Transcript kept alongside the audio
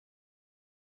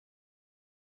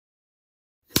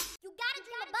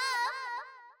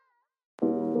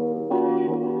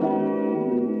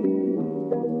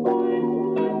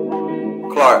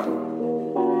Clark.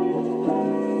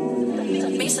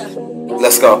 Mesa.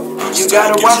 Let's go. You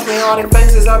gotta watch me, all the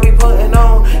faces I be putting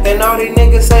on. And all these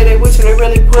niggas say they wish they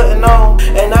really putting on.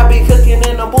 And I be cooking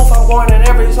in the booth, I'm going in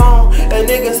every song. And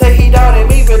niggas say he doubted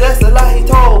me, but that's the lie he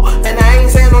told. And I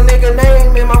ain't saying no nigga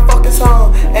name in my fucking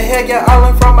song. And hell yeah, all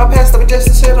in from my past, but just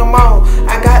to shit them on.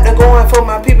 I got to go in for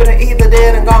my people that either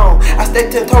dead and gone. I stay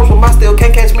 10 toes with my steel,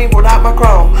 can't catch me without my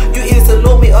chrome. You either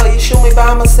salute me or you shoot me, but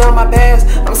I'ma sell my bass.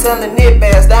 I'm selling knit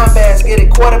bass, dime bass, get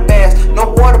it quarter bass. No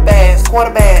water bass,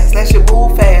 quarter bass, that shit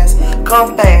move fast.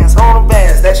 Come fast, on the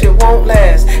bass, that shit won't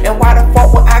last. And why the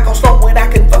fuck would I go slow when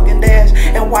I can fucking dash?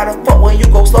 And why the fuck when you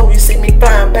go slow you see me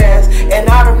flying past? And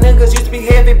all them niggas used to be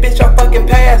heavy, bitch, I fucking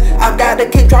pass. I got the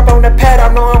kick drop on the pad,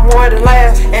 I know I'm more than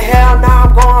last. And hell nah,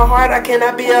 I'm going hard, I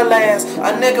cannot be a last.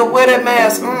 A nigga with a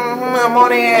mask, I'm on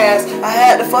their ass. I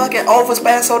had to fucking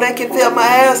overspass so they can feel my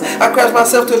ass. I crashed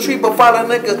myself to a tree before the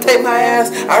nigga take my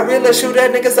ass. I really shoot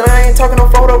at niggas and I ain't talking no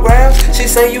photographs. She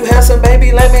say you handsome,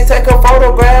 baby, let me take a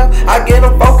photograph. I get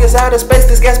them focused out of space,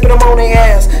 this gas put them on their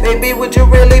ass. Baby, would you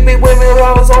really be with me if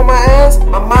I was on my ass?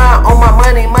 My mind on my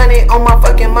money, money on my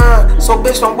fucking mind. So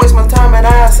bitch, don't waste my time, and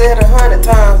I said 100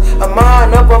 times. A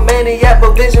mind of a maniac,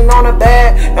 but vision on the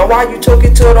bag. And why you took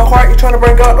it to the heart, you trying to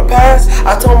bring up the past?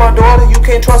 I told my daughter, you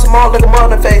can't trust them all, look them on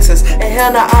the faces. And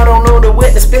hell nah, I don't know the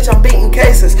witness, bitch, I'm beating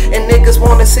cases. And niggas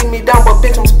wanna see me down, but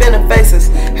bitch, I'm spinning faces.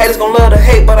 Haters gon' love to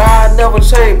hate, but I never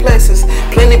trade places.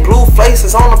 Plenty blue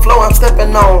faces on the floor I'm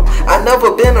stepping on. I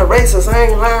never been a racist, I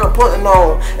ain't lying, putting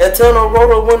on. And turn the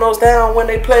roller windows down when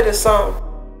they play this song.